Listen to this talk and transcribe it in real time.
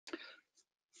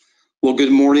Well,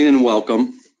 good morning and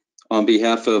welcome. On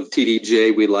behalf of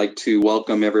TDJ, we'd like to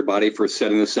welcome everybody for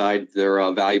setting aside their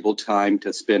valuable time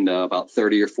to spend about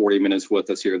 30 or 40 minutes with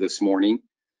us here this morning.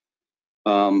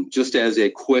 Just as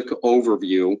a quick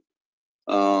overview,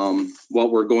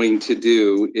 what we're going to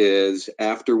do is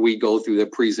after we go through the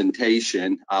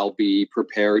presentation, I'll be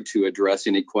prepared to address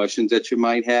any questions that you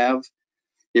might have.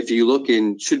 If you look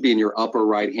in, should be in your upper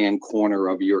right-hand corner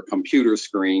of your computer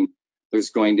screen,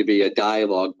 there's going to be a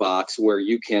dialog box where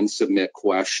you can submit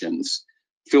questions.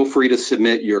 Feel free to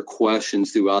submit your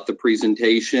questions throughout the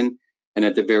presentation, and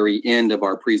at the very end of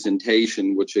our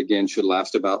presentation, which again should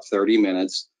last about 30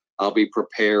 minutes, I'll be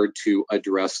prepared to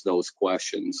address those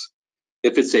questions.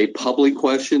 If it's a public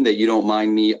question that you don't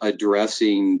mind me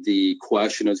addressing the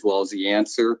question as well as the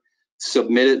answer,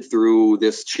 submit it through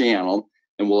this channel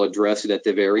and we'll address it at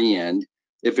the very end.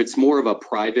 If it's more of a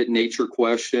private nature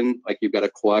question, like you've got a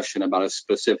question about a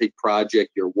specific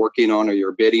project you're working on or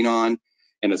you're bidding on,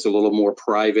 and it's a little more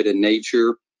private in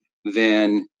nature,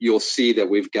 then you'll see that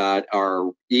we've got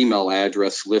our email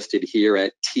address listed here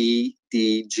at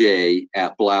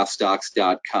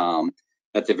tdj@blastdocs.com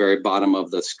at the very bottom of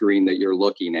the screen that you're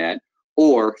looking at,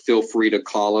 or feel free to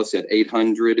call us at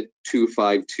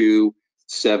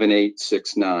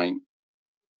 800-252-7869.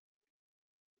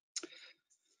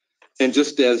 And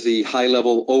just as the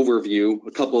high-level overview,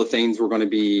 a couple of things we're going to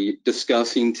be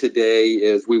discussing today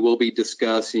is we will be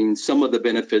discussing some of the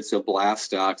benefits of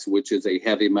BlastDocs, which is a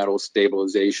heavy metal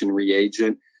stabilization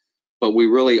reagent, but we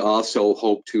really also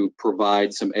hope to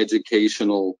provide some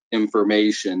educational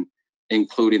information,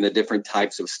 including the different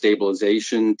types of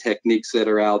stabilization techniques that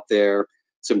are out there,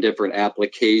 some different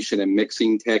application and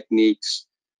mixing techniques.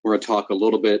 We're going to talk a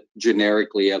little bit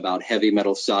generically about heavy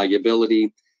metal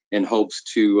solubility, in hopes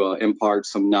to impart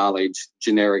some knowledge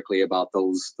generically about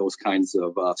those kinds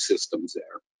of systems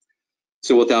there.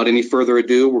 So without any further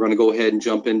ado, we're going to go ahead and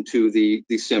jump into the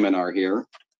seminar here.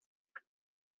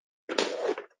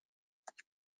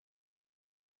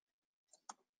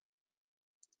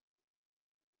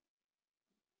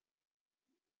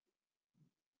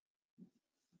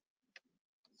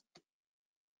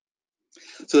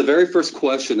 So the very first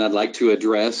question I'd like to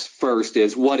address first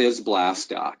is, what is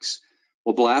BlastDocs?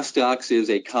 Well, BlastDocs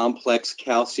is a complex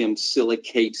calcium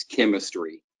silicates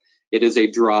chemistry. It is a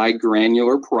dry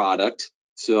granular product,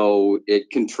 so it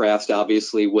contrasts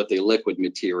obviously with a liquid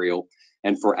material.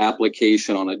 And for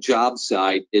application on a job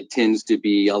site, it tends to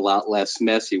be a lot less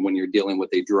messy when you're dealing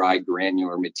with a dry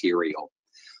granular material.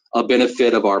 A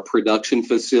benefit of our production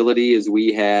facility is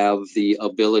we have the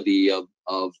ability of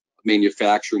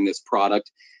manufacturing this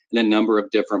product in a number of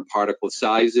different particle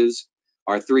sizes.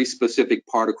 Our three specific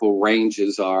particle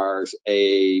ranges are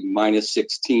a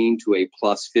 -16 to a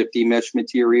 +50 mesh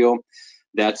material.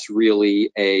 That's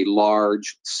really a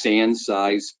large sand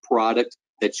size product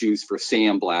that's used for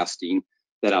sandblasting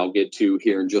that I'll get to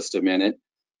here in just a minute.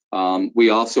 We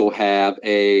also have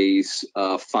a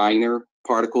finer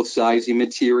particle sizing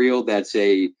material that's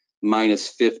a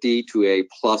 -50 to a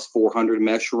 +400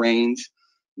 mesh range.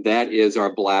 That is our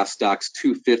BlastDocs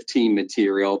 215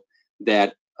 material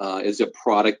that is a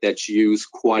product that's used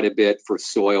quite a bit for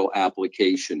soil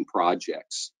application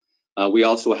projects. We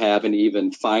also have an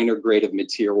even finer grade of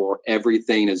material where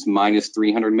everything is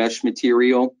 -300 mesh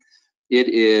material. It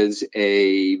is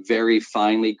a very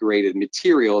finely graded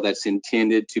material that's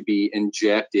intended to be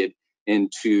injected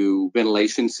into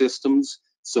ventilation systems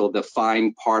so the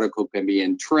fine particle can be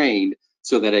entrained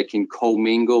so that it can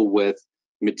commingle with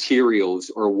materials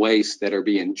or waste that are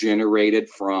being generated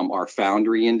from our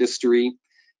foundry industry.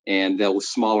 And those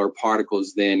smaller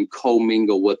particles then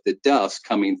commingle with the dust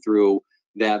coming through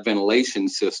that ventilation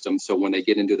system. So when they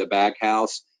get into the back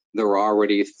house, they're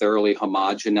already thoroughly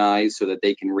homogenized so that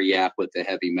they can react with the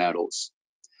heavy metals.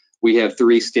 We have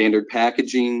three standard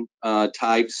packaging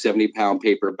types, 70-pound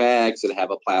paper bags that have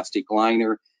a plastic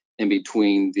liner in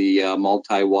between the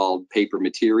multi-walled paper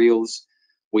materials.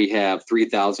 We have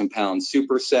 3,000-pound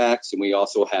super sacks, and we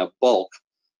also have bulk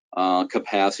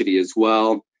capacity as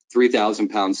well.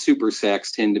 3,000-pound super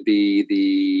sacks tend to be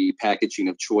the packaging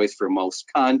of choice for most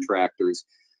contractors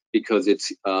because it's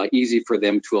easy for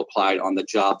them to apply it on the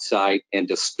job site and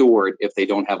to store it if they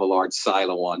don't have a large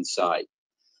silo on site.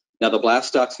 Now, the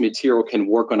BlastDocs material can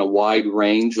work on a wide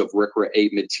range of RCRA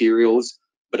 8 materials,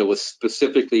 but it was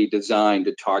specifically designed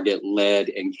to target lead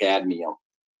and cadmium.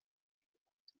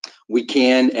 We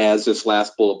can, as this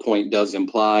last bullet point does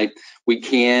imply, we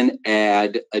can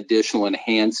add additional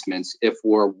enhancements if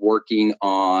we're working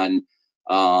on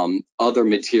other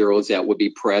materials that would be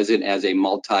present as a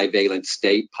multivalent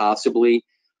state, possibly.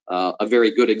 A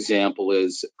very good example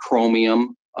is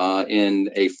chromium in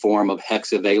a form of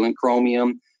hexavalent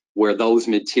chromium, where those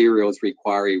materials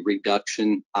require a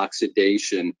reduction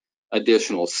oxidation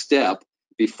additional step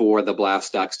before the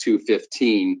Blastox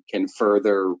 215 can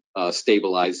further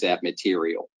stabilize that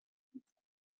material.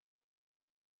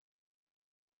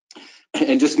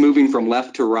 And just moving from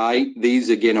left to right, these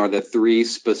again are the three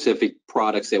specific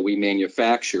products that we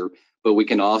manufacture, but we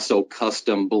can also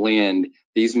custom blend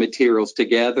these materials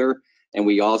together, and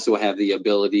we also have the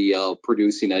ability of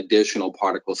producing additional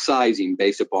particle sizing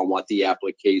based upon what the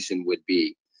application would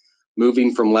be.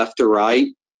 Moving from left to right,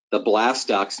 the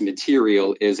Blastox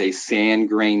material is a sand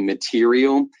grain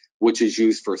material, which is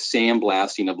used for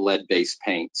sandblasting of lead-based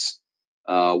paints.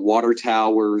 Water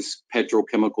towers,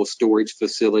 petrochemical storage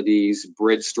facilities,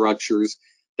 bridge structures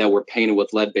that were painted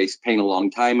with lead-based paint a long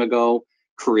time ago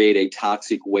create a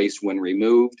toxic waste when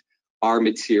removed. Our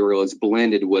material is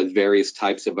blended with various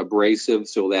types of abrasives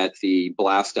so that the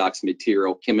Blastox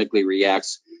material chemically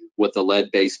reacts with the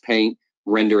lead-based paint,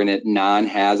 rendering it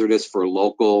non-hazardous for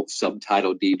local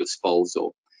Subtitle D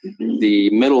disposal. The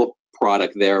middle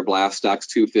product there, Blastox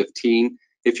 215,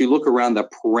 if you look around the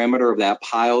perimeter of that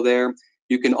pile there,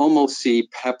 you can almost see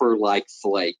pepper-like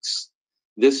flakes.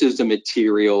 This is a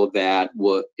material that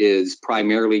is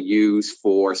primarily used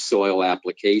for soil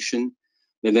application.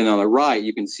 And then on the right,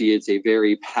 you can see it's a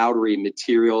very powdery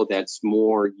material that's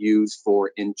more used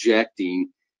for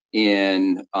injecting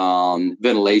in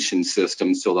ventilation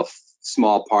systems so the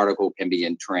small particle can be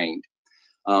entrained.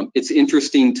 It's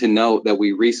interesting to note that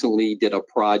we recently did a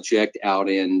project out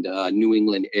in New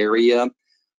England area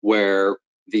where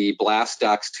the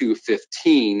Blastox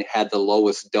 215 had the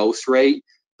lowest dose rate,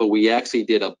 but we actually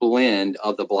did a blend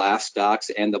of the Blastox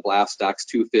and the Blastox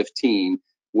 215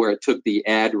 where it took the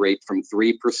add rate from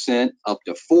 3% up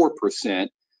to 4%,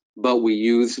 but we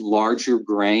used larger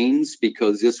grains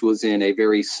because this was in a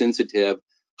very sensitive,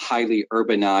 highly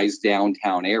urbanized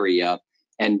downtown area,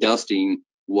 and dusting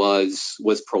was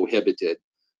prohibited.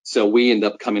 So we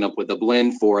ended up coming up with a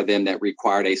blend for them that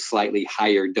required a slightly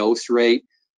higher dose rate,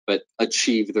 but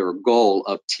achieved their goal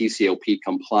of TCOP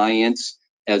compliance,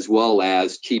 as well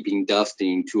as keeping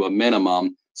dusting to a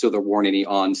minimum so there weren't any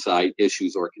on-site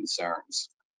issues or concerns.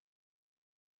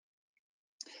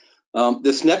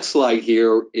 This next slide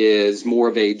here is more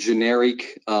of a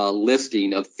generic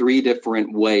listing of 3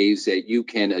 different ways that you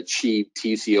can achieve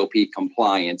TCOP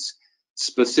compliance,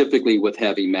 specifically with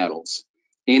heavy metals.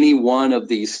 Any one of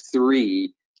these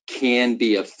 3 can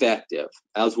be effective.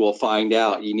 As we'll find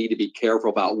out, you need to be careful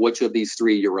about which of these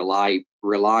 3 you're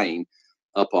relying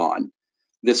upon.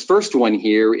 This first one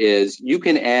here is you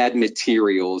can add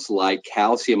materials like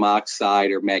calcium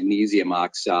oxide or magnesium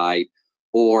oxide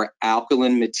or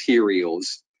alkaline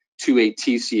materials to a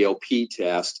TCOP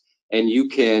test, and you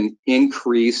can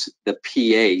increase the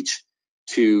pH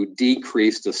to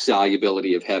decrease the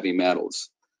solubility of heavy metals.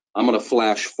 I'm going to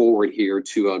flash forward here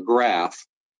to a graph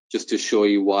just to show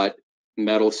you what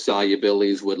metal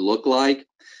solubilities would look like.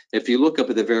 If you look up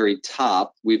at the very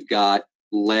top, we've got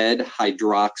lead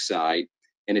hydroxide.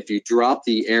 And if you drop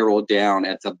the arrow down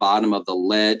at the bottom of the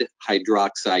lead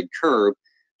hydroxide curve,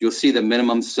 you'll see the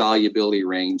minimum solubility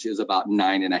range is about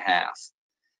 9.5.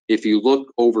 If you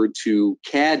look over to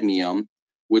cadmium,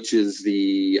 which is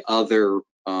the other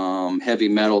heavy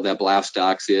metal that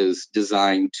Blastox is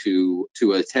designed to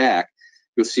attack,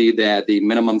 you'll see that the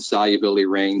minimum solubility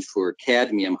range for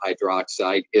cadmium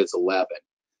hydroxide is 11.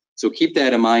 So keep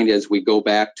that in mind as we go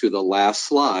back to the last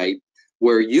slide,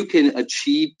 where you can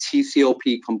achieve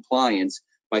TCOP compliance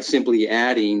by simply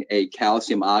adding a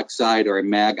calcium oxide or a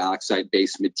mag oxide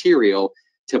based material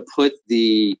to put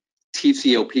the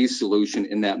TCOP solution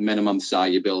in that minimum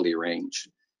solubility range.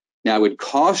 Now, I would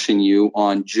caution you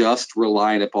on just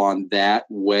relying upon that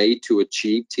way to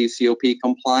achieve TCOP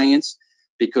compliance,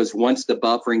 because once the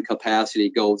buffering capacity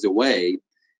goes away,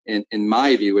 in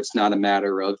my view, it's not a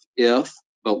matter of if,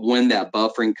 but when that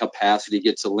buffering capacity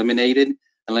gets eliminated,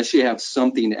 unless you have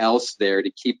something else there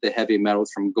to keep the heavy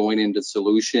metals from going into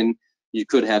solution, you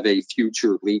could have a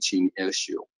future leaching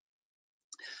issue.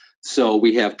 So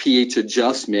we have pH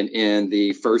adjustment in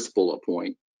the first bullet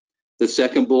point. The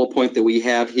second bullet point that we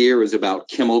have here is about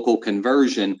chemical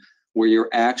conversion, where you're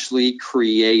actually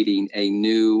creating a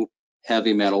new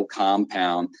heavy metal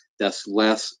compound that's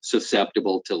less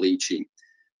susceptible to leaching.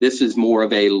 This is more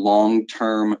of a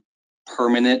long-term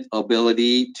permanent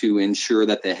ability to ensure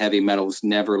that the heavy metals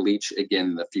never leach again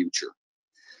in the future.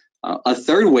 A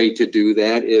third way to do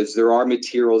that is there are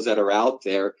materials that are out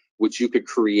there which you could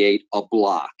create a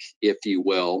block, if you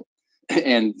will,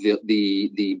 and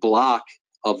the block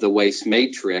of the waste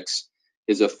matrix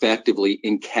is effectively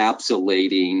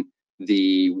encapsulating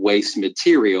the waste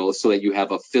material so that you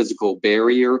have a physical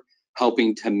barrier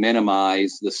helping to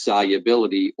minimize the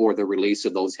solubility or the release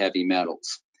of those heavy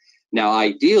metals. Now,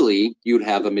 ideally, you'd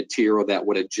have a material that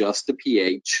would adjust the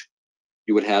pH.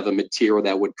 You would have a material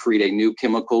that would create a new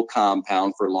chemical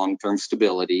compound for long-term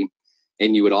stability.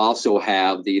 And you would also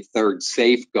have the third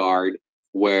safeguard,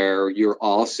 where you're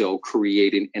also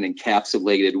creating an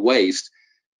encapsulated waste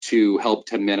to help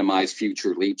to minimize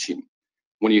future leaching.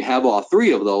 When you have all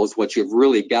three of those, what you've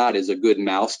really got is a good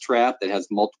mousetrap that has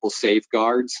multiple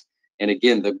safeguards. And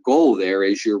again, the goal there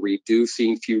is you're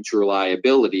reducing future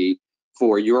liability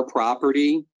for your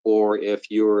property, or if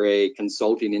you're a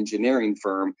consulting engineering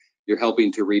firm, you're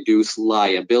helping to reduce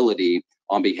liability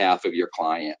on behalf of your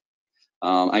client.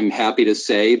 I'm happy to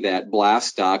say that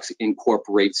BlastDocs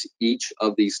incorporates each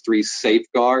of these three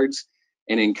safeguards,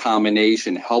 and in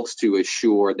combination helps to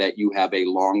assure that you have a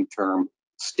long-term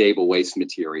stable waste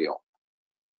material.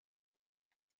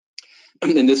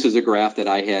 And this is a graph that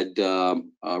I had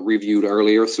reviewed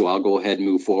earlier, so I'll go ahead and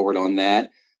move forward on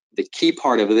that. The key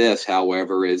part of this,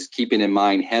 however, is keeping in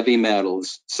mind heavy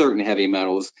metals, certain heavy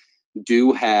metals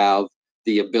do have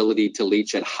the ability to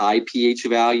leach at high pH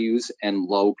values and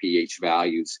low pH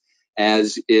values,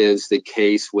 as is the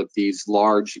case with these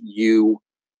large U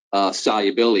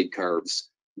solubility curves.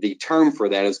 The term for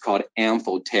that is called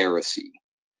amphotericity.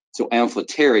 So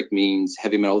amphoteric means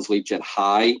heavy metals leach at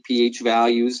high pH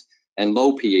values and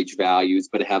low pH values,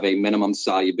 but have a minimum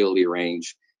solubility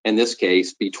range, in this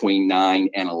case between 9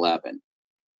 and 11.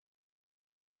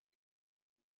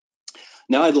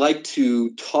 Now I'd like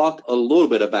to talk a little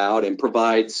bit about and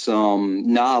provide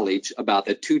some knowledge about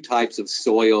the two types of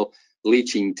soil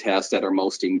leaching tests that are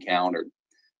most encountered.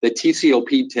 The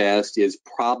TCOP test is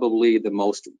probably the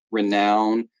most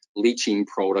renowned leaching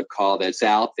protocol that's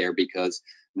out there, because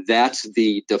that's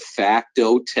the de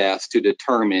facto test to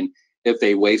determine if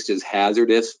a waste is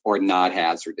hazardous or not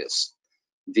hazardous.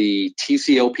 The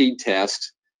TCOP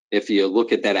test, if you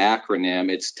look at that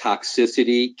acronym, it's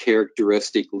toxicity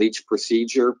characteristic leach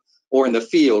procedure, or in the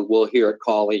field, we'll hear it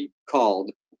called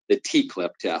the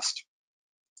TCLIP test.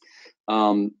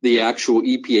 The actual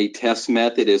EPA test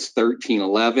method is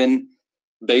 1311.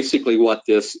 Basically what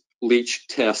this leach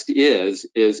test is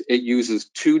it uses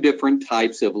two different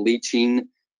types of leaching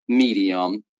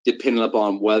medium, depending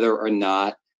upon whether or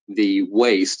not the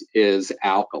waste is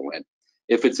alkaline.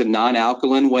 If it's a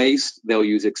non-alkaline waste, they'll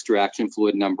use extraction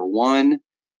fluid number 1,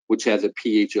 which has a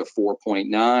pH of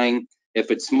 4.9.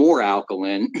 If it's more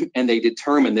alkaline, and they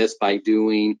determine this by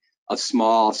doing a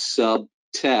small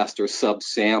sub-test or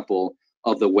sub-sample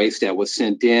of the waste that was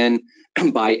sent in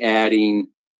by adding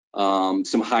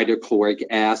some hydrochloric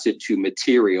acid to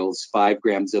materials, 5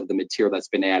 grams of the material that's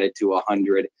been added to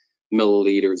 100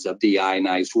 milliliters of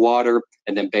deionized water,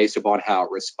 and then based upon how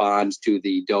it responds to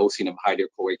the dosing of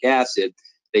hydrochloric acid,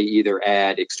 they either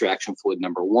add extraction fluid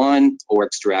number 1 or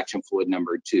extraction fluid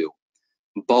number 2.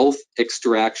 Both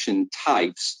extraction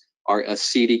types are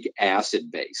acetic acid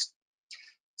based.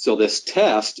 So this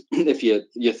test, if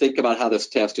you think about how this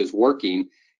test is working,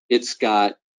 it's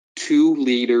got 2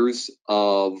 liters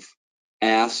of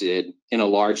acid in a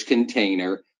large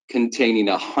container containing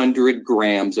 100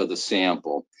 grams of the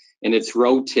sample, and it's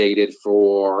rotated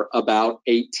for about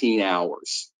 18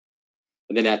 hours.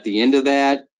 And then at the end of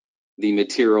that, the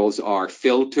materials are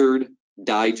filtered,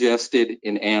 digested,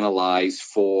 and analyzed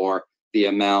for the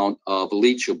amount of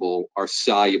leachable or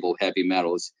soluble heavy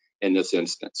metals in this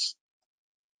instance.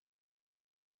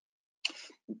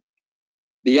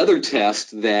 The other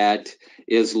test that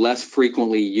is less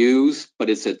frequently used,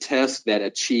 but it's a test that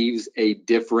achieves a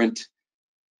different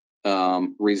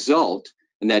result,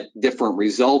 and that different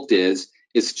result is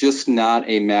it's just not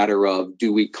a matter of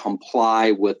do we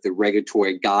comply with the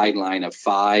regulatory guideline of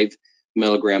 5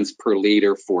 milligrams per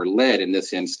liter for lead in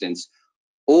this instance,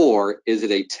 or is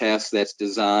it a test that's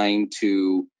designed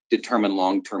to determine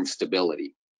long-term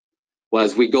stability? Well,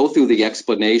 as we go through the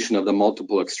explanation of the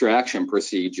multiple extraction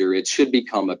procedure, it should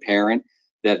become apparent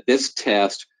that this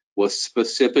test was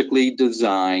specifically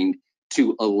designed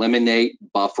to eliminate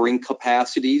buffering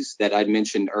capacities that I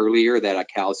mentioned earlier that a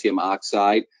calcium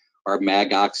oxide or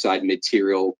mag oxide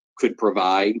material could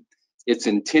provide. It's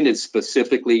intended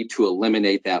specifically to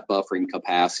eliminate that buffering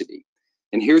capacity.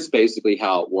 And here's basically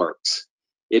how it works.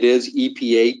 It is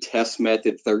EPA test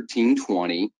method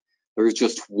 1320. There's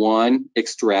just one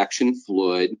extraction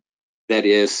fluid that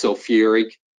is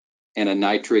sulfuric and a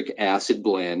nitric acid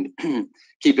blend.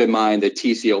 Keep in mind the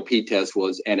TCOP test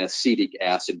was an acetic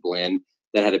acid blend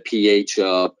that had a pH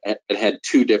of, it had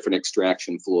 2 different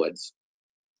extraction fluids.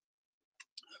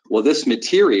 Well, this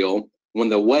material, when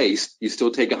the waste, you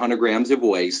still take 100 grams of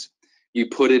waste, you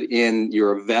put it in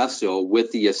your vessel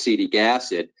with the acetic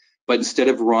acid, but instead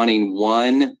of running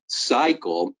one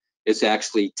cycle, it's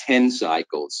actually 10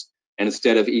 cycles. And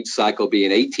instead of each cycle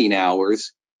being 18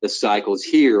 hours, the cycles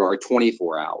here are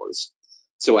 24 hours.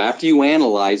 So after you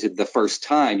analyze it the first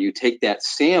time, you take that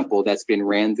sample that's been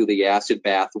ran through the acid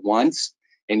bath once,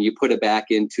 and you put it back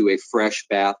into a fresh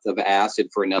bath of acid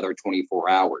for another 24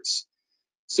 hours.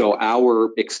 So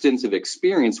our extensive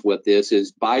experience with this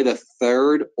is by the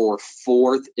third or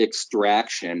fourth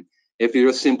extraction, if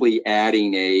you're simply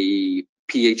adding a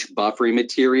pH buffering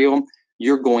material,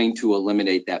 you're going to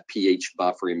eliminate that pH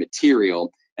buffering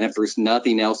material. And if there's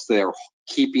nothing else there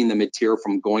keeping the material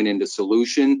from going into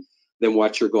solution, then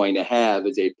what you're going to have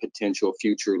is a potential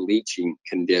future leaching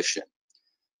condition.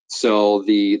 So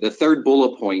the third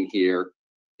bullet point here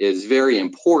is very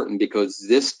important because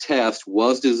this test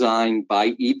was designed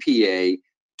by EPA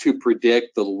to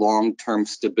predict the long-term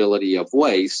stability of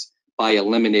waste by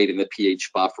eliminating the pH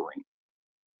buffering.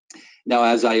 Now,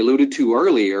 as I alluded to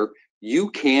earlier, you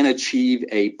can achieve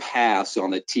a pass on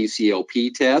the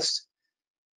TCOP test.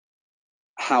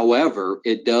 However,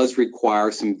 it does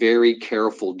require some very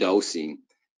careful dosing.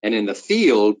 And in the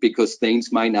field, because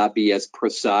things might not be as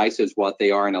precise as what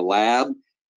they are in a lab,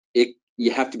 you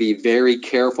have to be very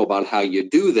careful about how you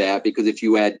do that, because if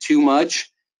you add too much,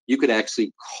 you could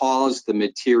actually cause the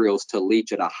materials to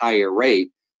leach at a higher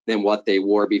rate than what they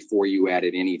were before you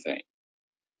added anything.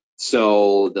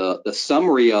 So the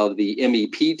summary of the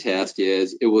MEP test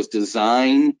is it was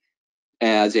designed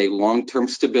as a long-term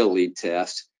stability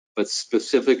test, but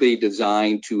specifically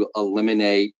designed to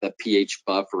eliminate the pH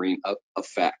buffering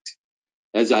effect.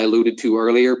 As I alluded to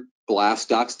earlier,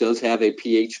 Blastox does have a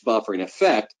pH buffering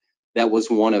effect. That was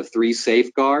one of 3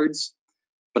 safeguards,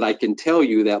 but I can tell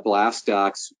you that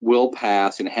Blastox will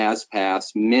pass and has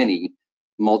passed many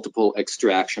multiple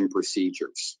extraction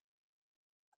procedures.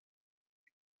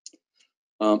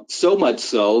 So much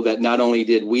so that not only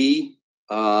did we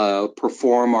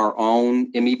perform our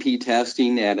own MEP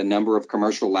testing at a number of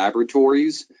commercial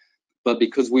laboratories, but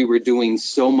because we were doing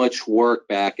so much work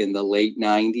back in the late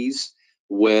 90s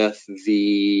with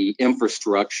the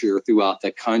infrastructure throughout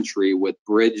the country, with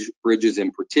bridges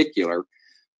in particular,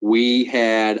 we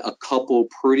had a couple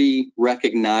pretty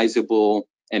recognizable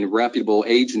and reputable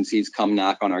agencies come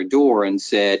knock on our door and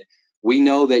said, we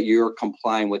know that you're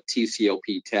complying with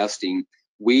TCOP testing.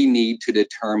 We need to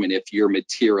determine if your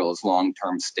material is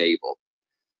long-term stable.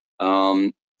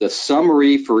 The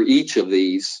summary for each of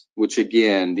these, which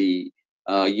again, the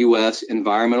U.S.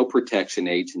 Environmental Protection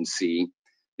Agency,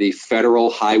 the Federal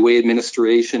Highway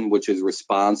Administration, which is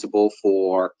responsible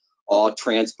for all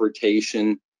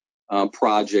transportation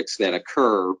projects that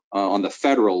occur on the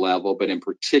federal level, but in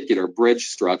particular bridge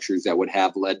structures that would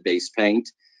have lead-based paint.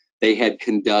 They had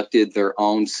conducted their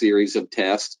own series of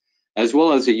tests, as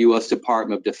well as the U.S.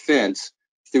 Department of Defense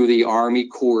through the Army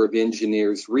Corps of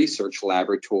Engineers Research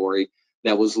Laboratory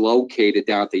that was located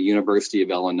down at the University of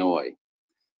Illinois.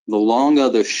 The long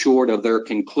of the short of their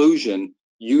conclusion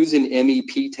using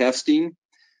MEP testing,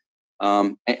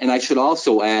 and I should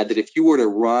also add that if you were to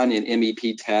run an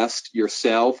MEP test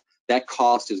yourself, that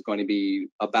cost is going to be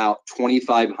about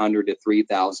 $2,500 to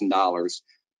 $3,000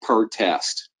 per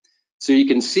test. So you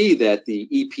can see that the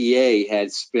EPA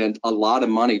had spent a lot of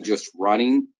money just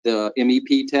running the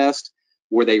MEP test,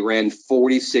 where they ran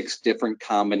 46 different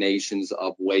combinations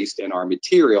of waste in our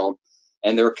material.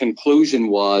 And their conclusion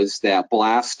was that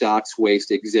Blastox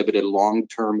waste exhibited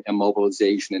long-term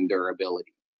immobilization and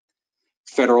durability.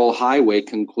 Federal Highway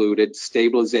concluded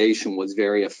stabilization was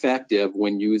very effective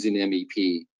when using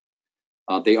MEP.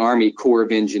 The Army Corps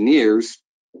of Engineers,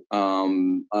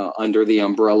 under the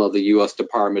umbrella of the U.S.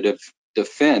 Department of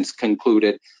Defense,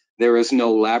 concluded there is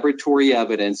no laboratory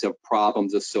evidence of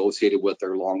problems associated with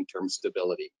their long-term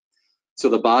stability. So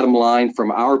the bottom line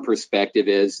from our perspective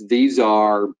is these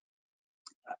are,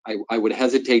 I would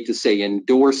hesitate to say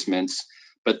endorsements,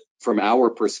 but from our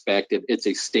perspective, it's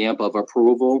a stamp of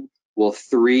approval. Well,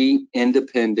 3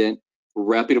 independent,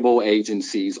 reputable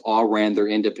agencies all ran their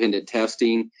independent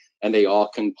testing, and they all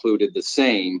concluded the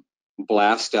same.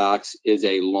 Blastox is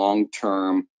a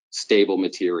long-term stable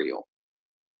material.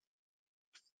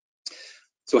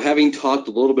 So having talked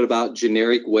a little bit about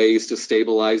generic ways to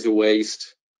stabilize a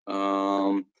waste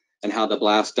and how the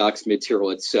Blastox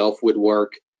material itself would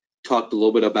work, talked a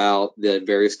little bit about the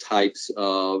various types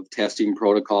of testing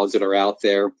protocols that are out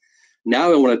there.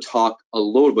 Now I want to talk a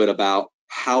little bit about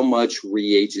how much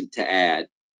reagent to add.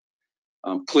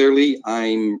 Clearly,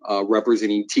 I'm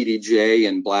representing TDJ,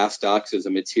 and Blastox is a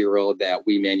material that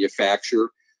we manufacture.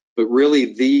 But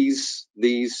really, these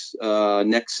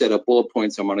next set of bullet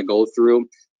points I'm going to go through,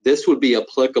 this would be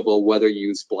applicable whether you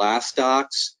use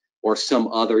blastox or some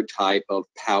other type of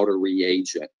powder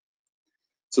reagent.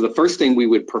 So the first thing we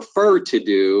would prefer to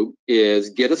do is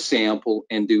get a sample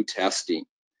and do testing.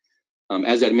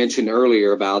 As I mentioned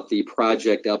earlier about the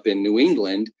project up in New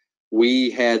England, we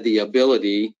had the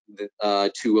ability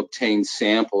to obtain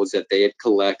samples that they had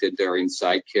collected during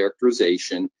site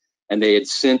characterization, and they had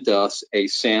sent us a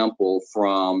sample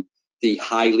from the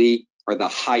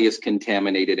highest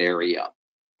contaminated area.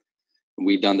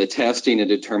 We've done the testing and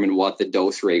determined what the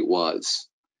dose rate was.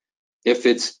 If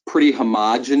it's pretty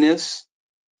homogeneous,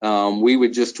 we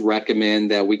would just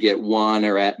recommend that we get 1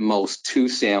 or at most 2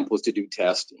 samples to do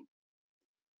testing.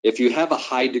 If you have a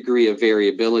high degree of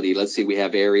variability, let's say we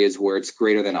have areas where it's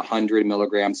greater than 100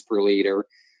 milligrams per liter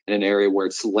and an area where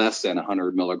it's less than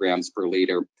 100 milligrams per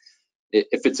liter.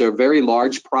 If it's a very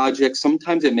large project,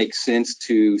 sometimes it makes sense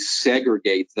to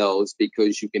segregate those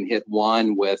because you can hit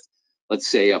one with, let's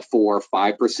say, a 4 or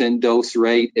 5% dose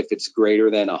rate if it's greater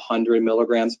than 100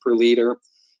 milligrams per liter,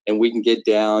 and we can get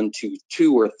down to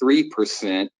 2 or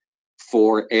 3%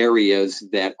 for areas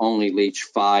that only leach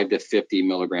 5 to 50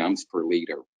 milligrams per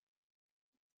liter.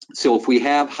 So if we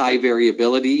have high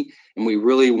variability and we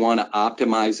really want to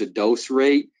optimize the dose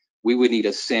rate, we would need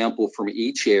a sample from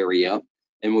each area,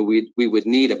 and we would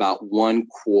need about 1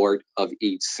 quart of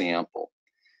each sample.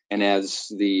 And as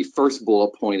the first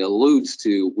bullet point alludes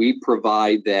to, we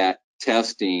provide that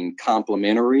testing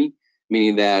complimentary,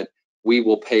 meaning that we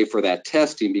will pay for that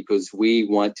testing because we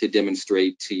want to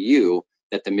demonstrate to you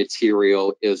that the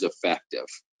material is effective.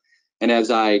 And as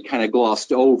I kind of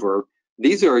glossed over,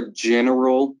 these are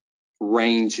general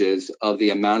ranges of the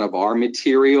amount of our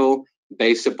material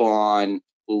based upon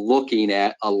looking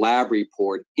at a lab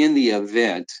report in the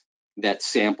event that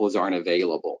samples aren't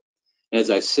available. And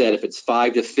as I said, if it's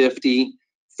 5 to 50,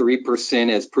 3%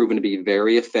 has proven to be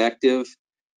very effective.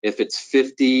 If it's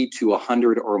 50 to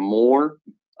 100 or more,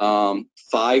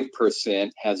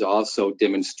 5% has also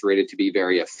demonstrated to be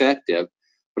very effective.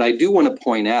 But I do want to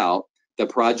point out the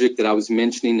project that I was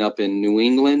mentioning up in New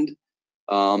England,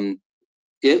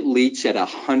 it leached at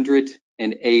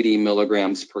 180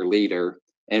 milligrams per liter,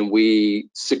 and we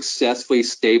successfully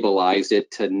stabilized it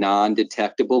to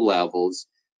non-detectable levels.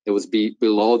 It was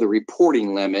below the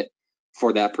reporting limit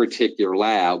for that particular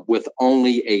lab with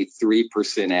only a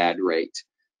 3% add rate.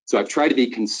 So I've tried to be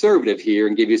conservative here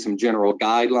and give you some general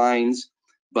guidelines,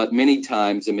 but many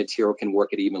times the material can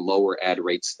work at even lower add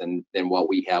rates than what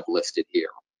we have listed here.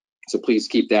 So please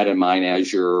keep that in mind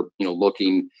as you're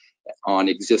looking on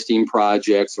existing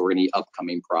projects or any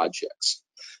upcoming projects.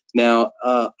 Now,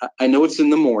 I know it's in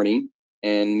the morning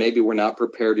and maybe we're not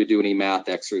prepared to do any math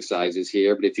exercises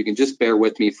here, but if you can just bear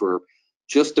with me for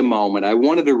just a moment, I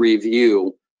wanted to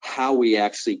review how we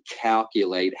actually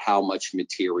calculate how much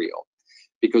material,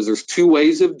 because there's 2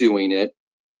 ways of doing it.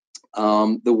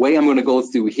 The way I'm going to go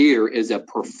through here is a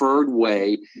preferred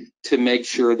way to make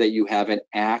sure that you have an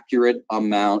accurate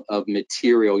amount of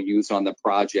material used on the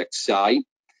project site.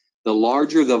 The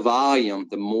larger the volume,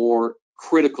 the more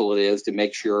critical it is to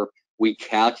make sure we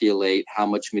calculate how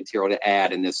much material to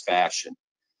add in this fashion.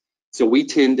 So we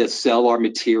tend to sell our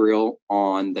material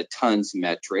on the tons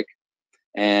metric,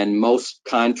 and most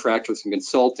contractors and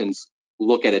consultants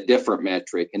look at a different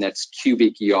metric, and that's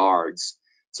cubic yards.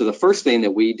 So the first thing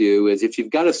that we do is, if you've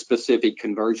got a specific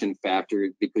conversion factor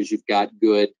because you've got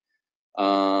good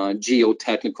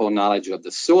geotechnical knowledge of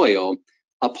the soil,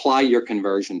 apply your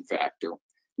conversion factor.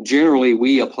 Generally,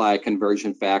 we apply a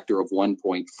conversion factor of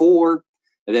 1.4,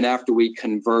 and then after we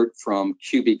convert from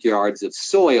cubic yards of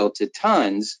soil to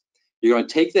tons, you're going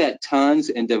to take that tons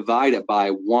and divide it by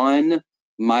 1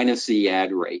 minus the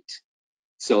add rate.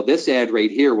 So this add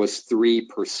rate here was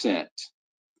 3%.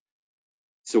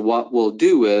 So what we'll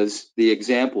do is, the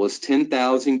example is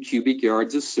 10,000 cubic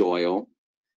yards of soil,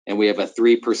 and we have a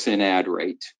 3% add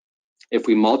rate. If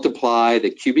we multiply the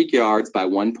cubic yards by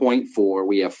 1.4,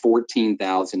 we have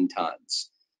 14,000 tons.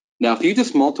 Now, if you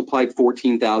just multiplied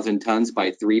 14,000 tons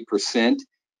by 3%,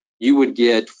 you would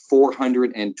get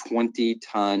 420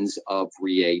 tons of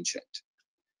reagent.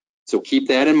 So keep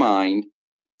that in mind.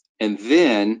 And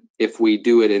then if we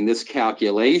do it in this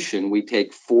calculation, we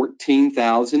take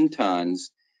 14,000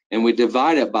 tons and we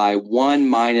divide it by 1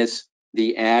 minus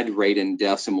the add rate in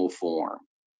decimal form.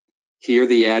 Here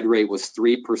the add rate was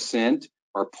 3%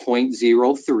 or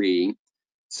 0.03.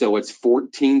 So it's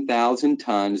 14,000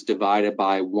 tons divided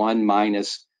by 1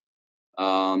 minus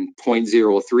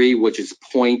 0.03, which is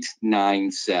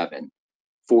 0.97.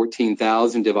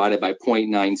 14,000 divided by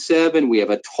 0.97, we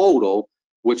have a total,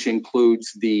 which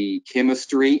includes the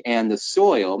chemistry and the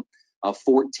soil,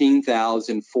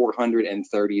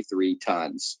 14,433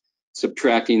 tons.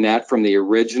 Subtracting that from the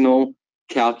original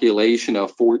calculation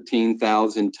of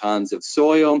 14,000 tons of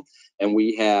soil, and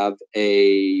we have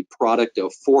a product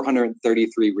of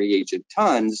 433 reagent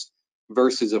tons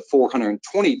versus a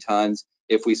 420 tons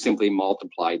if we simply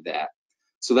multiplied that.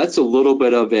 So that's a little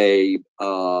bit of a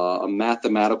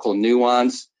mathematical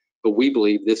nuance, but we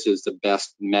believe this is the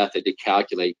best method to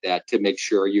calculate that to make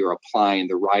sure you're applying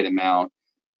the right amount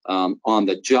on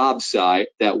the job site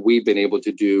that we've been able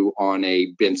to do on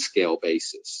a bin scale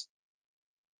basis.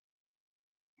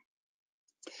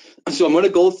 So I'm going to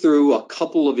go through a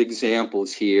couple of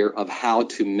examples here of how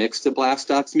to mix the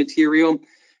Blastox material.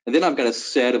 And then I've got a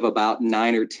set of about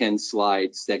 9 or 10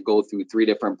 slides that go through 3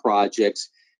 different projects,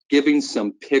 giving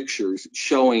some pictures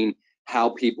showing how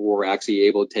people were actually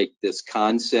able to take this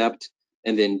concept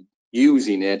and then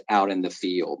using it out in the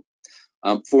field.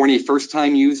 For any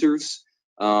first-time users,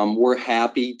 we're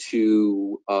happy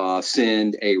to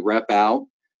send a rep out.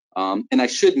 And I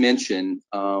should mention,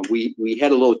 we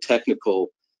had a little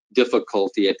technical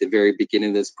difficulty at the very beginning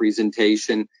of this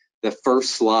presentation. The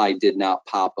first slide did not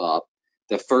pop up.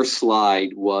 The first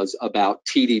slide was about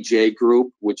TDJ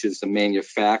Group, which is the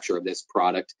manufacturer of this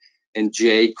product, and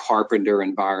J Carpenter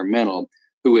Environmental,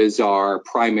 who is our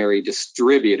primary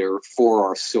distributor for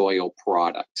our soil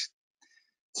product.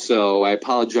 So I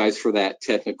apologize for that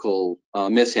technical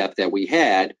mishap that we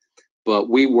had, but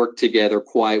we worked together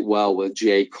quite well with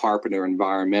J Carpenter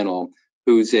Environmental,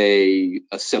 who's a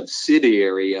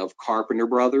subsidiary of Carpenter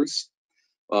Brothers.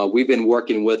 We've been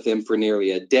working with them for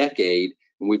nearly a decade,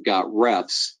 and we've got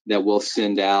reps that we'll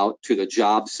send out to the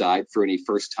job site for any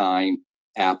first-time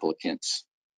applicants.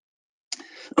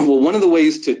 Well, one of the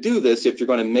ways to do this, if you're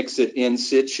going to mix it in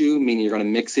situ, meaning you're going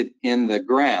to mix it in the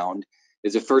ground,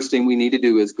 is the first thing we need to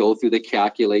do is go through the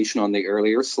calculation on the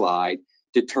earlier slide,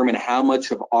 determine how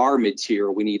much of our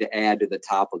material we need to add to the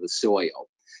top of the soil.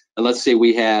 And let's say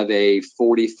we have a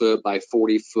 40-foot by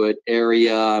 40-foot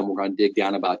area, and we're going to dig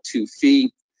down about 2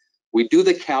 feet. We do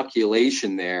the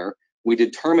calculation there. We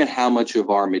determine how much of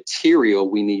our material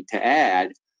we need to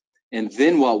add. And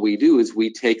then what we do is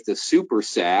we take the super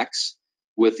sacks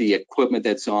with the equipment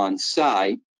that's on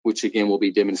site, which again will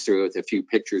be demonstrated with a few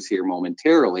pictures here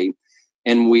momentarily,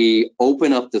 and we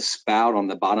open up the spout on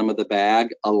the bottom of the bag,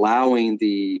 allowing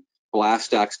the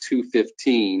Blastox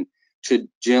 215 to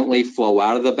gently flow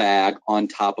out of the bag on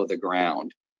top of the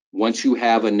ground. Once you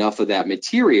have enough of that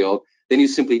material, then you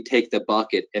simply take the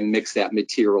bucket and mix that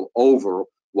material over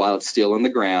while it's still in the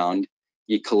ground.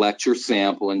 You collect your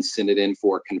sample and send it in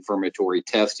for confirmatory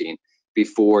testing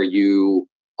before you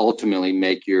ultimately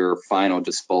make your final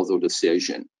disposal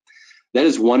decision. That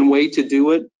is one way to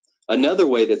do it. Another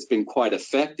way that's been quite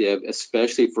effective,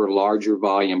 especially for larger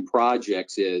volume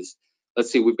projects, is,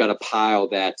 let's say we've got a pile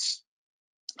that's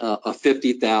a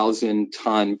 50,000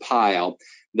 ton pile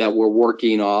that we're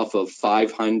working off of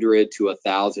 500 to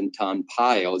 1,000 ton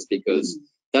piles, because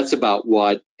that's about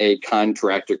what a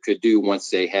contractor could do once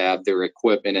they have their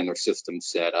equipment and their system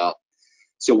set up.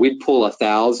 So we'd pull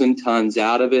 1,000 tons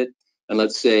out of it, and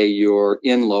let's say your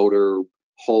end loader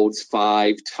holds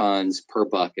 5 tons per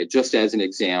bucket. Just as an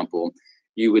example,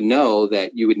 you would know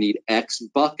that you would need X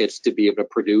buckets to be able to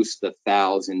produce the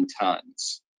 1,000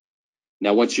 tons.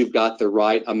 Now, once you've got the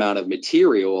right amount of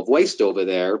material of waste over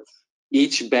there,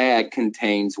 each bag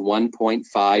contains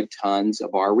 1.5 tons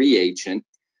of our reagent.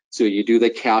 So you do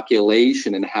the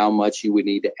calculation and how much you would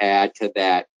need to add to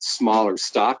that smaller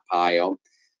stockpile.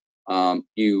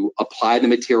 You apply the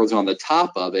materials on the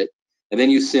top of it, and then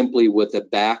you simply, with the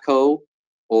backhoe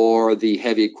or the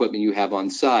heavy equipment you have on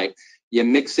site, you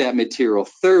mix that material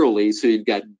thoroughly so you've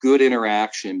got good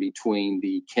interaction between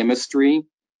the chemistry,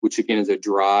 which again is a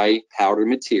dry powder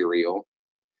material,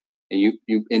 and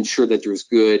you ensure that there's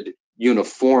good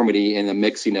uniformity in the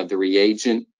mixing of the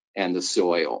reagent and the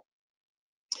soil.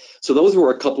 So those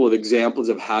were a couple of examples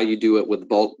of how you do it with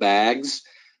bulk bags.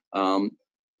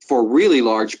 For really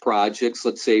large projects,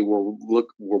 let's say we're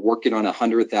working on a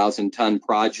 100,000 ton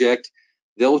project,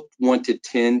 they'll want to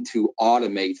tend to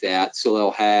automate that. So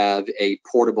they'll have a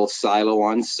portable silo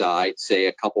on site, say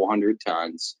a couple 100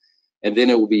 tons. And then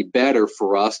it will be better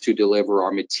for us to deliver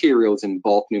our materials in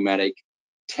bulk pneumatic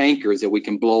tankers that we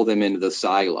can blow them into the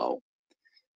silo.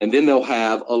 And then they'll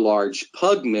have a large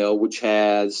pug mill, which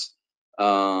has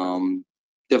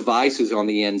devices on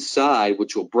the inside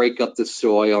which will break up the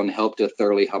soil and help to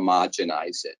thoroughly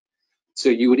homogenize it. So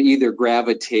you would either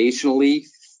gravitationally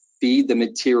feed the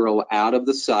material out of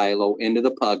the silo into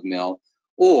the pug mill,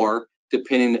 or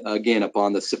depending again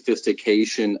upon the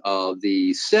sophistication of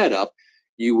the setup,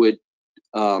 you would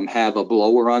have a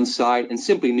blower on site and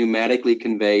simply pneumatically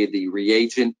convey the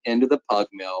reagent into the pug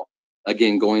mill,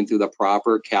 again, going through the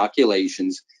proper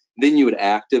calculations. Then you would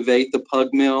activate the pug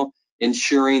mill,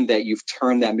 ensuring that you've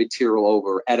turned that material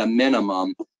over at a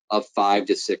minimum of 5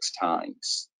 to 6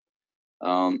 times.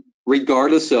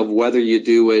 Regardless of whether you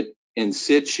do it in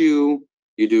situ,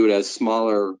 you do it as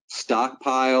smaller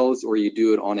stockpiles, or you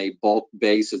do it on a bulk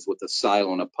basis with a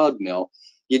silo and a pug mill,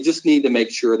 you just need to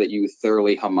make sure that you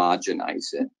thoroughly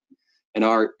homogenize it. And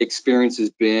our experience has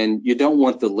been, you don't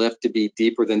want the lift to be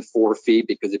deeper than 4 feet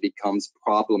because it becomes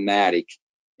problematic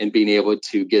in being able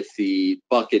to get the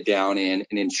bucket down in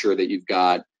and ensure that you've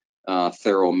got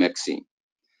thorough mixing.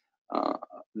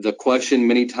 The question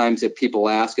many times that people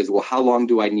ask is, well, how long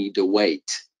do I need to wait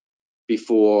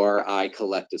before I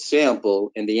collect a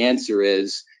sample? And the answer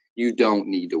is, you don't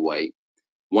need to wait.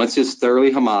 Once it's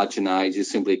thoroughly homogenized, you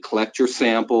simply collect your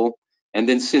sample and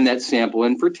then send that sample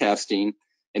in for testing.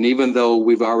 And even though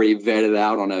we've already vetted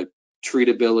out on a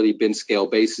treatability bin scale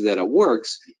basis that it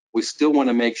works, we still want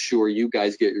to make sure you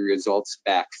guys get your results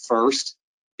back first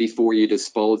before you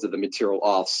dispose of the material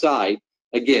off-site.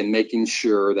 Again, making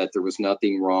sure that there was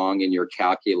nothing wrong in your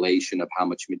calculation of how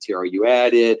much material you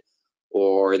added,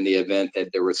 or in the event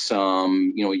that there was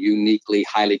some, uniquely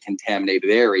highly contaminated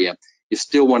area, you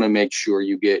still want to make sure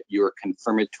you get your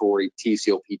confirmatory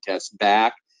TCOP test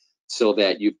back so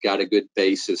that you've got a good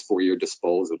basis for your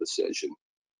disposal decision.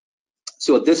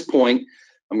 So at this point,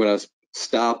 I'm going to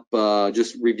stop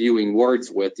just reviewing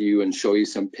words with you and show you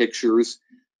some pictures,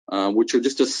 which are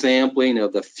just a sampling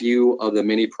of the few of the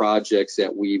many projects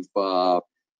that we've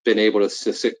been able to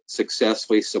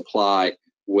successfully supply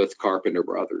with Carpenter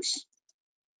Brothers.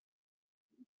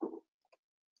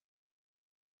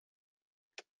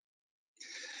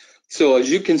 So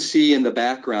as you can see in the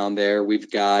background there,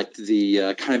 we've got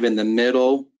the kind of in the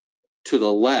middle to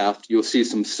the left, you'll see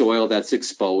some soil that's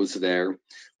exposed there.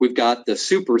 We've got the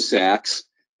super sacks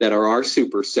that are our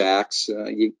super sacks.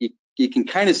 You can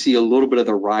kind of see a little bit of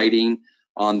the writing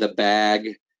on the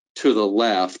bag to the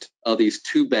left of these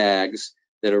 2 bags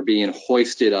that are being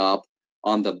hoisted up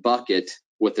on the bucket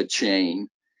with a chain.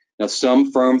 Now,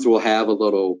 some firms will have a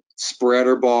little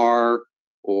spreader bar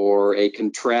or a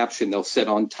contraption they'll set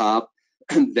on top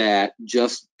that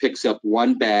just picks up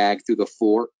 1 bag through the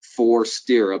four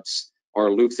stirrups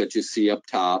or loops that you see up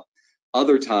top.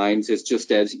 Other times it's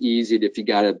just as easy if you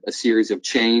got a series of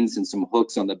chains and some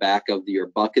hooks on the back of your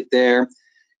bucket there,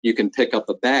 you can pick up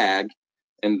a bag.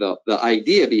 And the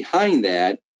idea behind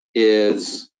that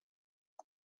is,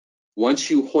 once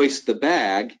you hoist the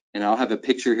bag, and I'll have a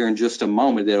picture here in just a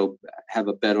moment that'll have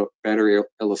a better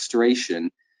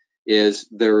illustration, is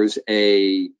there's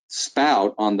a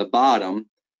spout on the bottom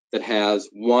that has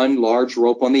 1 large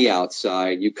rope on the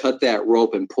outside. You cut that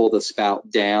rope and pull the spout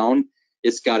down.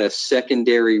 It's got a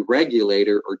secondary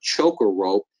regulator or choker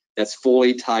rope that's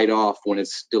fully tied off when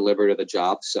it's delivered to the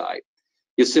job site.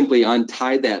 You simply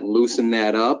untie that, loosen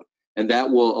that up, and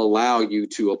that will allow you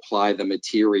to apply the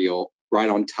material right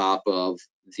on top of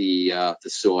the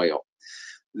soil.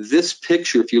 This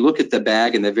picture, if you look at the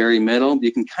bag in the very middle,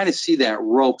 you can kind of see that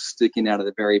rope sticking out of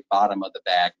the very bottom of the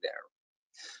bag there.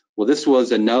 Well, this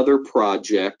was another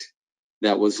project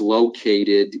that was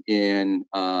located in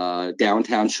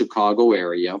downtown Chicago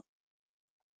area.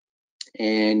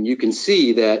 And you can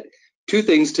see that 2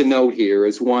 things to note here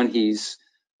is, one, he's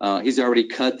already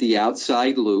cut the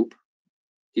outside loop.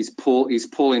 He's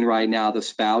pulling right now the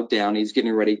spout down. He's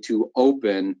getting ready to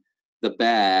open the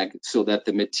bag so that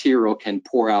the material can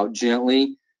pour out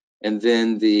gently. And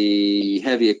then the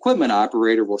heavy equipment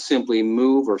operator will simply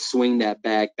move or swing that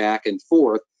bag back and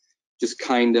forth, just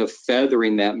kind of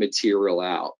feathering that material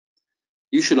out.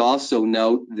 You should also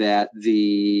note that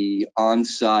the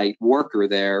on-site worker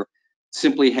there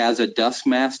simply has a dust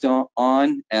mask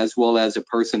on, as well as a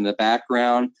person in the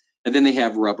background, and then they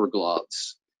have rubber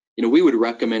gloves. We would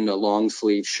recommend a long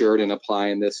sleeve shirt in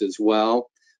applying this as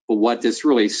well. But what this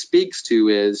really speaks to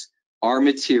is our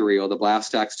material, the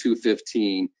Blastox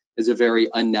 215, is a very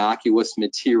innocuous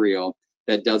material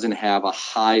that doesn't have a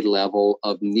high level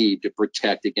of need to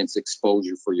protect against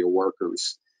exposure for your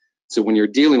workers. So when you're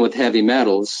dealing with heavy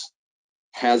metals,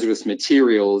 hazardous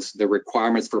materials, the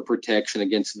requirements for protection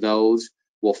against those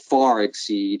will far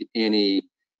exceed any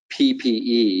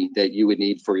PPE that you would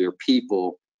need for your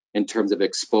people in terms of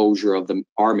exposure of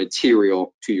our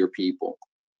material to your people.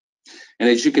 And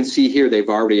as you can see here, they've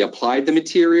already applied the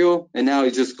material, and now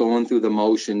he's just going through the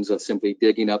motions of simply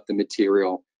digging up the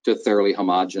material to thoroughly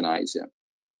homogenize it.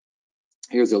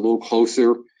 Here's a little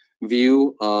closer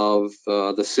view of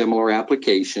the similar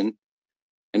application.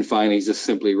 And finally, he's just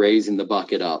simply raising the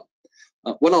bucket up.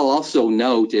 What I'll also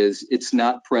note is it's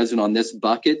not present on this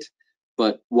bucket,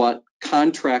 but what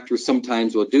contractors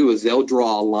sometimes will do is they'll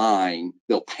draw a line,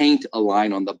 they'll paint a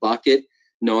line on the bucket,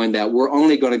 knowing that we're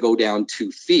only going to go down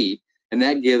 2 feet, and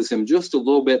that gives them just a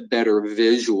little bit better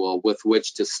visual with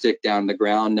which to stick down the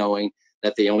ground, knowing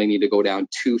that they only need to go down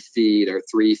 2 feet or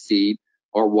 3 feet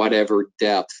or whatever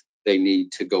depth they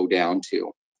need to go down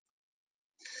to.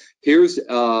 Here's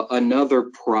another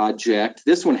project.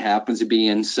 This one happens to be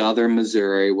in southern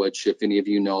Missouri, which if any of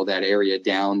you know that area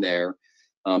down there,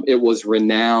 it was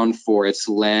renowned for its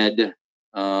lead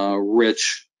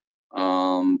rich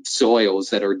soils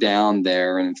that are down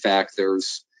there. And in fact,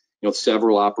 there's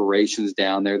several operations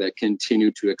down there that continue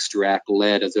to extract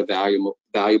lead as a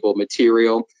valuable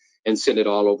material and send it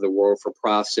all over the world for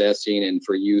processing and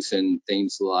for use in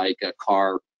things like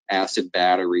car acid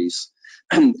batteries.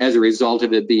 As a result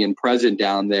of it being present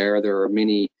down there, there are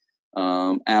many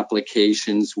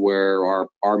applications where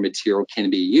our material can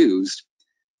be used.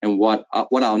 And what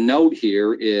I'll note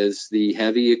here is the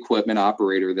heavy equipment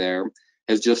operator there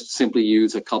has just simply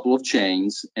used a couple of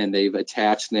chains and they've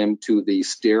attached them to the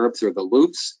stirrups or the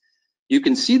loops. You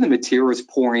can see the material is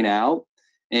pouring out,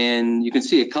 and you can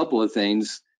see a couple of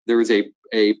things. There is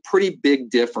a pretty big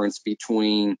difference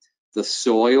between the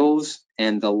soils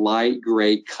and the light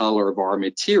gray color of our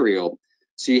material.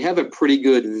 So you have a pretty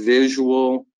good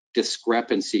visual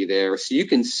discrepancy there. So you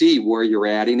can see where you're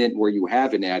adding it and where you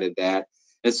haven't added that.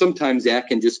 And sometimes that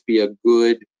can just be a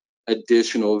good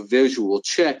additional visual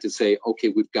check to say, okay,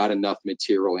 we've got enough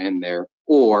material in there,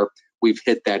 or we've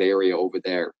hit that area over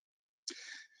there.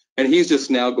 And he's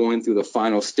just now going through the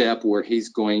final step where he's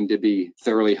going to be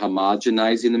thoroughly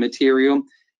homogenizing the material.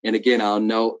 And again, I'll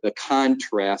note the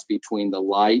contrast between the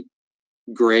light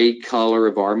gray color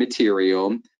of our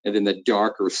material and then the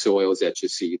darker soils that you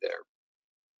see there.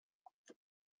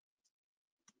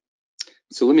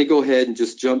 So let me go ahead and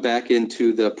just jump back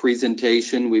into the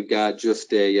presentation. We've got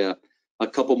just a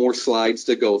couple more slides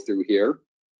to go through here.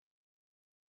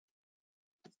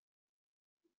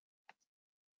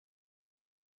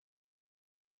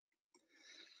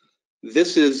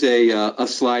 This is a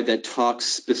slide that talks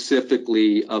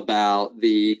specifically about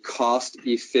the cost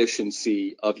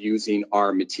efficiency of using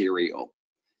our material.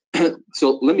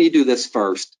 So let me do this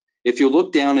first. If you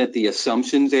look down at the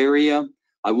assumptions area,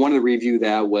 I want to review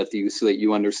that with you so that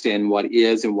you understand what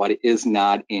is and what is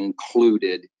not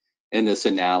included in this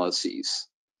analysis.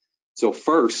 So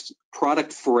first,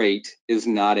 product freight is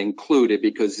not included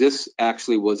because this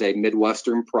actually was a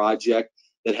Midwestern project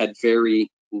that had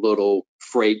very little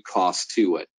freight cost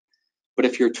to it. But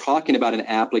if you're talking about an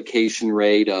application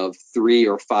rate of 3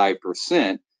 or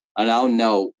 5%, and I'll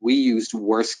note we used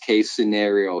worst case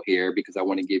scenario here because I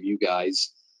want to give you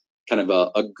guys kind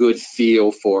of a good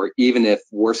feel for, even if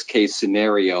worst case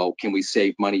scenario, can we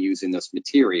save money using this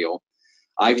material?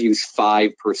 I've used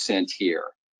 5% here.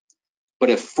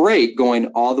 But if freight going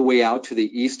all the way out to the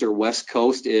east or west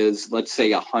coast is, let's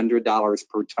say, $100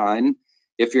 per ton,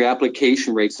 if your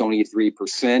application rate's only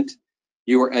 3%,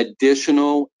 your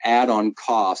additional add-on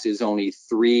cost is only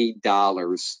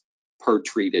 $3 per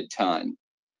treated ton.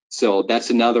 So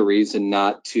that's another reason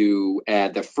not to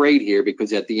add the freight here,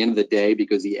 because at the end of the day,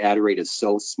 because the add rate is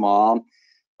so small,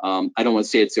 I don't want to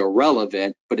say it's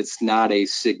irrelevant, but it's not a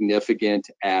significant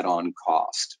add-on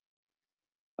cost.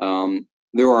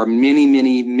 There are many,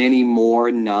 many, many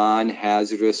more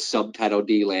non-hazardous Subtitle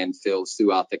D landfills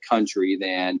throughout the country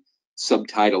than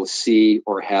Subtitle C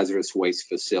or hazardous waste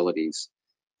facilities.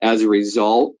 As a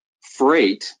result,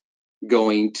 freight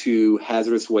going to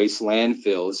hazardous waste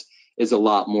landfills is a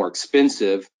lot more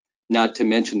expensive, not to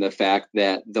mention the fact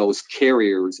that those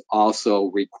carriers also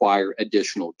require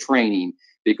additional training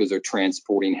because they're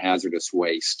transporting hazardous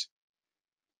waste.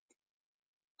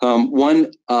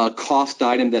 One cost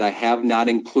item that I have not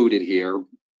included here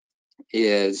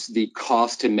is the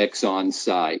cost to mix on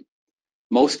site.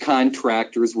 Most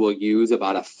contractors will use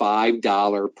about a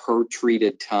 $5 per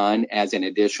treated ton as an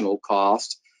additional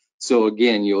cost. So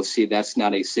again, you'll see that's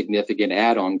not a significant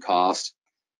add-on cost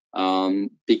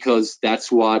because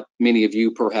that's what many of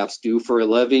you perhaps do for a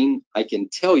living. I can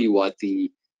tell you what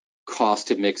the cost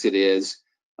to mix it is.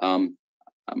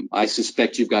 I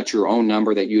suspect you've got your own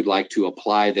number that you'd like to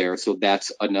apply there. So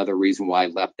that's another reason why I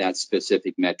left that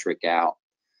specific metric out.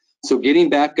 So getting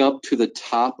back up to the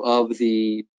top of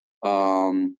the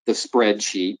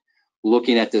spreadsheet,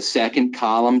 looking at the second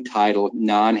column titled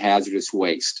non-hazardous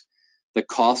waste. The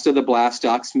cost of the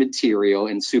Blastox material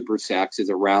in super sacks is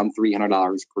around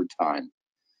 $300 per ton.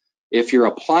 If you're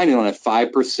applying it on a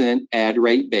 5% add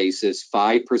rate basis,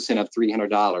 5% of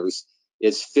 $300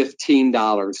 is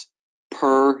 $15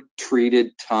 per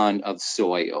treated ton of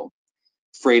soil.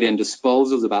 Freight and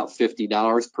disposal is about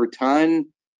 $50 per ton.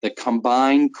 The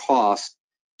combined cost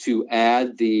to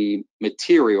add the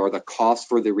material, or the cost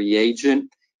for the reagent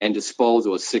and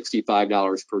disposal, is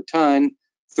 $65 per ton.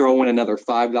 Throw in another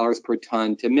 $5 per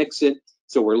ton to mix it.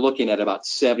 So we're looking at about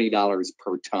 $70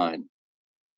 per ton.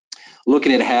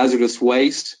 Looking at hazardous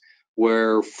waste,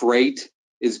 where freight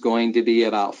is going to be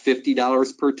about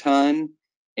 $50 per ton.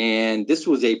 And this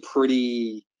was a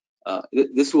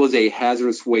this was a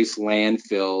hazardous waste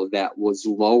landfill that was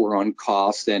lower on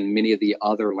cost than many of the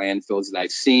other landfills that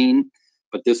I've seen.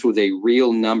 But this was a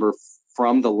real number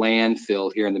from the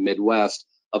landfill here in the Midwest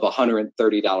of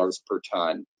 $130 per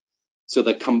ton. So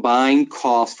the combined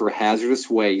cost for hazardous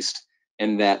waste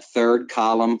in that third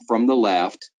column from the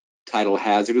left, titled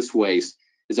hazardous waste,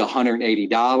 is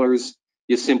 $180.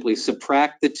 You simply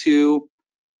subtract the two,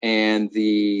 and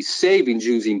the savings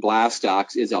using blast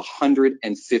stocks is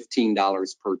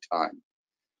 $115 per ton.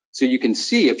 So you can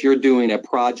see, if you're doing a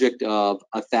project of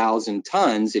 1,000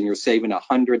 tons and you're saving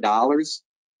 $100,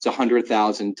 it's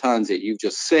 100,000 tons that you've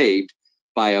just saved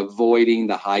by avoiding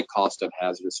the high cost of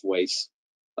hazardous waste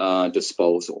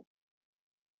disposal.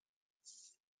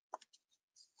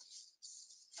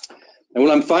 And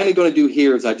what I'm finally going to do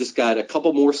here is I just got a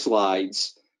couple more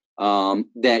slides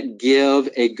that give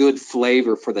a good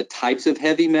flavor for the types of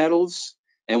heavy metals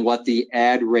and what the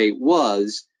add rate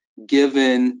was,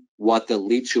 given what the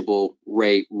leachable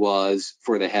rate was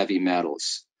for the heavy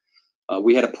metals.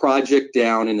 We had a project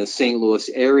down in the St. Louis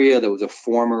area that was a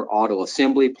former auto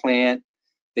assembly plant.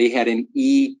 They had an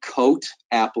E-coat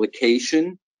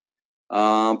application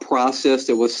process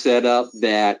that was set up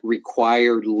that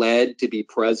required lead to be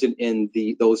present in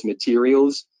those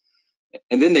materials.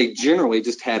 And then they generally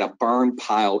just had a burn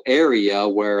pile area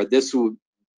where this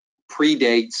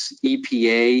predates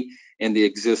EPA and the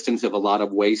existence of a lot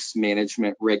of waste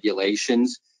management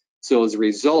regulations. So as a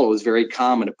result, it was very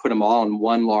common to put them all in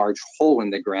one large hole in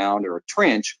the ground or a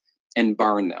trench and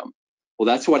burn them. Well,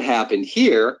 that's what happened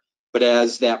here. But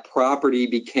as that property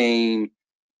became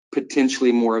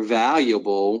potentially more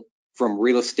valuable from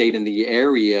real estate in the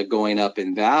area going up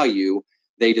in value,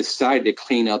 they decided to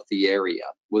clean up the area.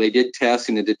 Well, they did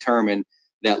testing to determine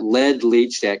that lead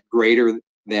leached at greater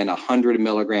than 100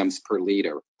 milligrams per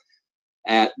liter.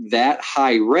 At that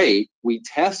high rate, we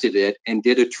tested it and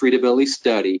did a treatability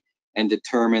study and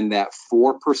determined that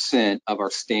 4% of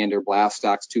our standard blast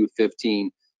stocks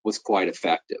 215 was quite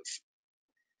effective.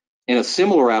 In a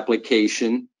similar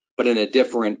application, but in a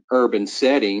different urban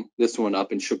setting, this one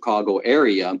up in Chicago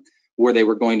area, where they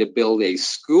were going to build a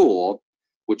school,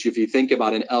 which if you think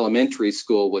about an elementary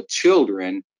school with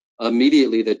children,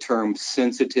 immediately the term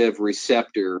sensitive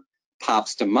receptor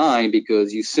pops to mind,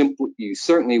 because you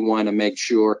certainly want to make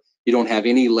sure you don't have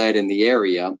any lead in the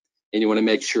area, and you want to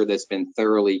make sure that's been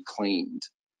thoroughly cleaned.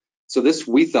 So this,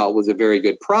 we thought, was a very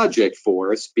good project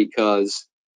for us because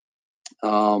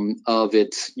of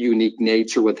its unique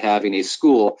nature with having a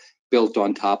school built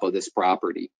on top of this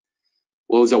property.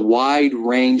 Well, it was a wide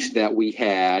range that we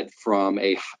had, from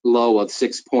a low of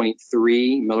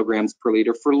 6.3 milligrams per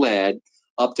liter for lead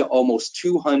up to almost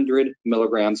 200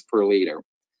 milligrams per liter.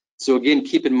 So again,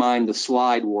 keep in mind the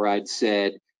slide where I'd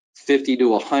said 50 to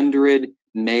 100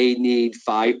 may need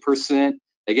 5%.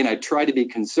 Again, I tried to be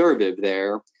conservative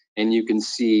there, and you can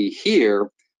see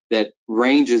here that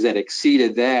ranges that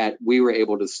exceeded that, we were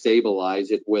able to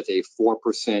stabilize it with a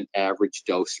 4% average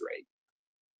dose rate.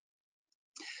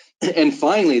 And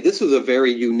finally, this was a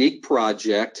very unique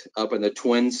project up in the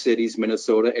Twin Cities,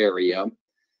 Minnesota area.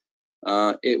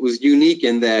 It was unique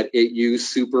in that it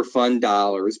used Superfund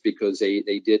dollars because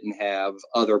they didn't have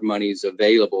other monies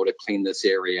available to clean this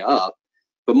area up.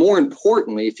 But more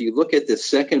importantly, if you look at the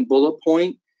second bullet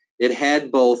point, it had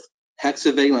both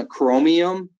hexavalent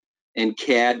chromium and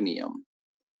cadmium.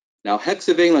 Now,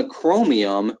 hexavalent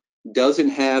chromium doesn't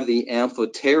have the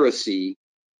amphotericity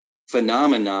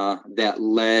phenomena that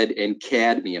lead and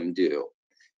cadmium do.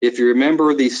 If you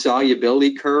remember the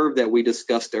solubility curve that we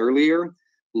discussed earlier,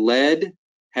 lead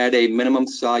had a minimum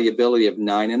solubility of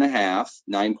 9.5,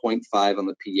 9.5 on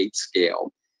the pH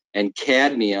scale, and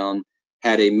cadmium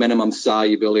had a minimum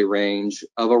solubility range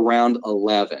of around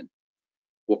 11.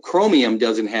 Well, chromium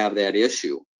doesn't have that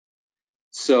issue.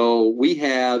 So we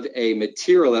have a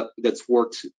material that's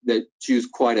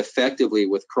used quite effectively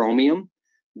with chromium.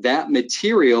 That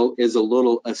material is a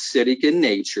little acidic in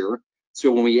nature.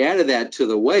 So when we added that to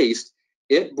the waste,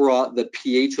 it brought the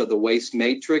pH of the waste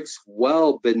matrix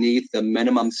well beneath the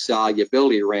minimum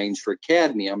solubility range for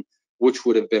cadmium, which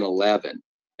would have been 11.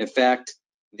 In fact,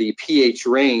 the pH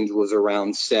range was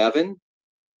around 7.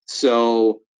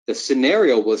 So the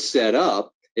scenario was set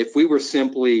up, if we were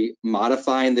simply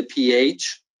modifying the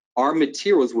pH, our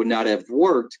materials would not have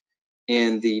worked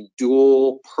in the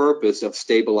dual purpose of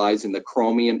stabilizing the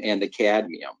chromium and the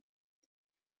cadmium.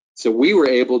 So we were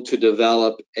able to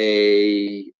develop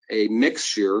a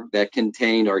mixture that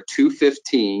contained our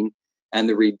 215 and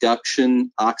the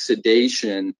reduction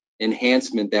oxidation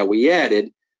enhancement that we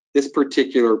added. This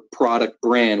particular product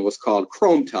brand was called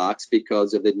ChromeTox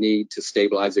because of the need to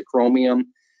stabilize the chromium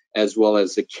as well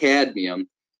as the cadmium.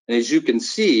 And as you can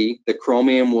see, the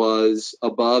chromium was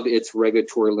above its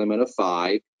regulatory limit of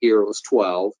 5. Here it was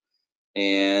 12.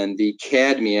 And the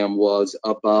cadmium was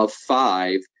above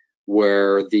 5,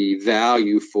 where the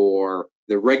value for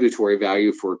the regulatory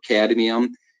value for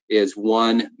cadmium is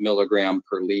 1 milligram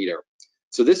per liter.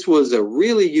 So this was a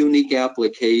really unique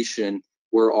application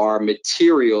where our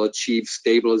material achieved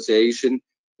stabilization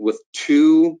with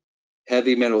 2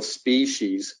 heavy metal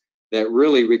species that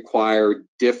really require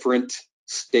different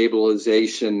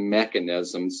stabilization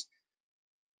mechanisms.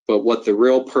 But what the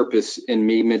real purpose in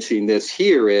me mentioning this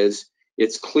here is,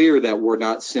 it's clear that we're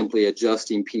not simply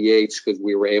adjusting pH because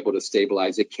we were able to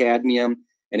stabilize the cadmium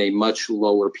in a much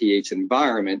lower pH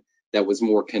environment that was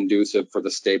more conducive for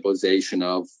the stabilization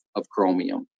of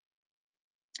chromium.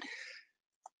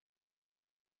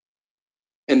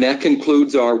 And that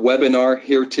concludes our webinar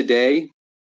here today.